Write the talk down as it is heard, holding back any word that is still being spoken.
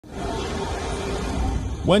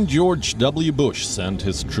When George W. Bush sent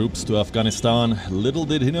his troops to Afghanistan, little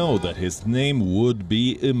did he know that his name would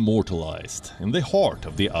be immortalized in the heart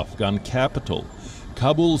of the Afghan capital.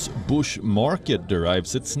 Kabul's Bush Market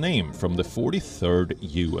derives its name from the 43rd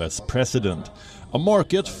U.S. president, a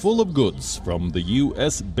market full of goods from the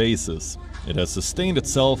U.S. bases. It has sustained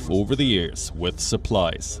itself over the years with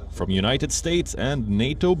supplies from United States and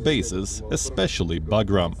NATO bases, especially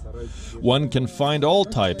Bagram. One can find all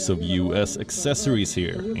types of U.S. accessories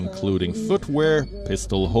here, including footwear,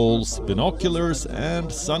 pistol holes, binoculars,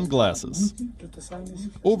 and sunglasses.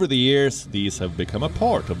 Over the years, these have become a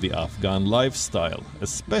part of the Afghan lifestyle,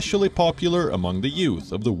 especially popular among the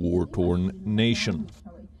youth of the war-torn nation.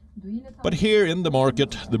 But here in the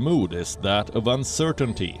market, the mood is that of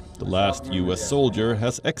uncertainty. The last U.S. soldier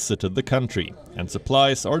has exited the country, and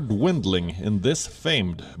supplies are dwindling in this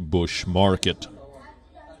famed Bush market.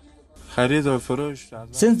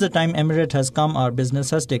 Since the time Emirate has come, our business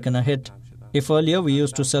has taken a hit. If earlier we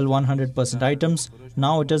used to sell 100% items,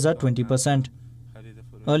 now it is at 20%.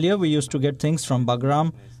 Earlier we used to get things from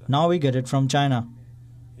Bagram, now we get it from China.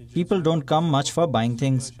 People don't come much for buying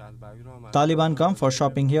things. Taliban come for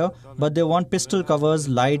shopping here, but they want pistol covers,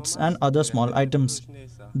 lights and other small items.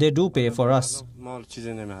 They do pay for us.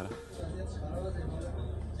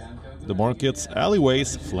 The market's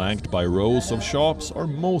alleyways, flanked by rows of shops, are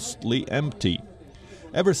mostly empty.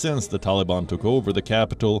 Ever since the Taliban took over the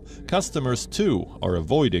capital, customers too are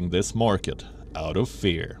avoiding this market out of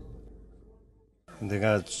fear.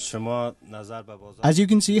 As you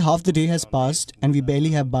can see, half the day has passed and we barely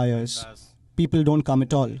have buyers. People don't come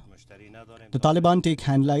at all. The Taliban take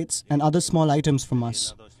handlights and other small items from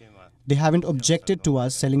us. They haven't objected to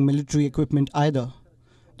us selling military equipment either.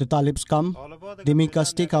 The Talibs come, they make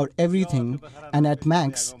us take out everything and at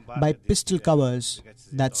max buy pistol covers.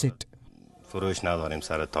 That's it.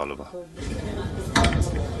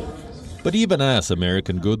 But even as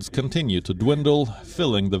American goods continue to dwindle,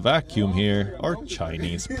 filling the vacuum here are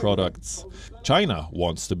Chinese products. China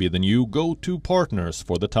wants to be the new go-to partners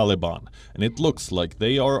for the Taliban, and it looks like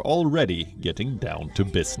they are already getting down to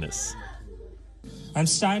business. I'm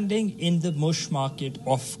standing in the Bush market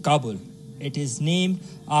of Kabul. It is named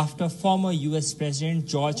after former US President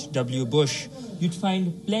George W. Bush. You'd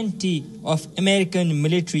find plenty of American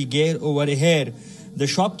military gear over here. The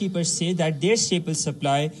shopkeepers say that their staple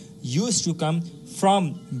supply used to come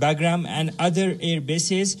from Bagram and other air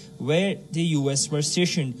bases where the US were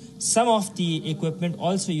stationed. Some of the equipment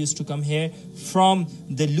also used to come here from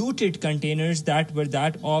the looted containers that were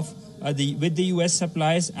that of with the US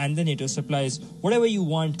supplies and the NATO supplies. Whatever you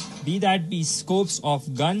want, be that be scopes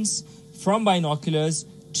of guns, from binoculars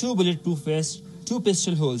to bulletproof vests to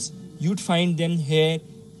pistol holes, you'd find them here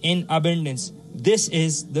in abundance. This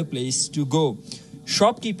is the place to go.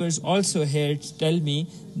 Shopkeepers also here tell me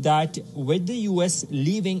that with the US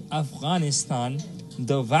leaving Afghanistan,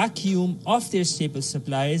 the vacuum of their staple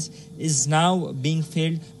supplies is now being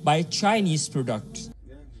filled by Chinese products.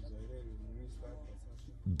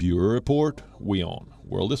 Bureau Report, WION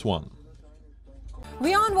World is One.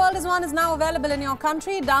 WION World is One is now available in your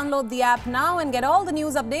country. Download the app now and get all the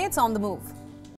news updates on the move.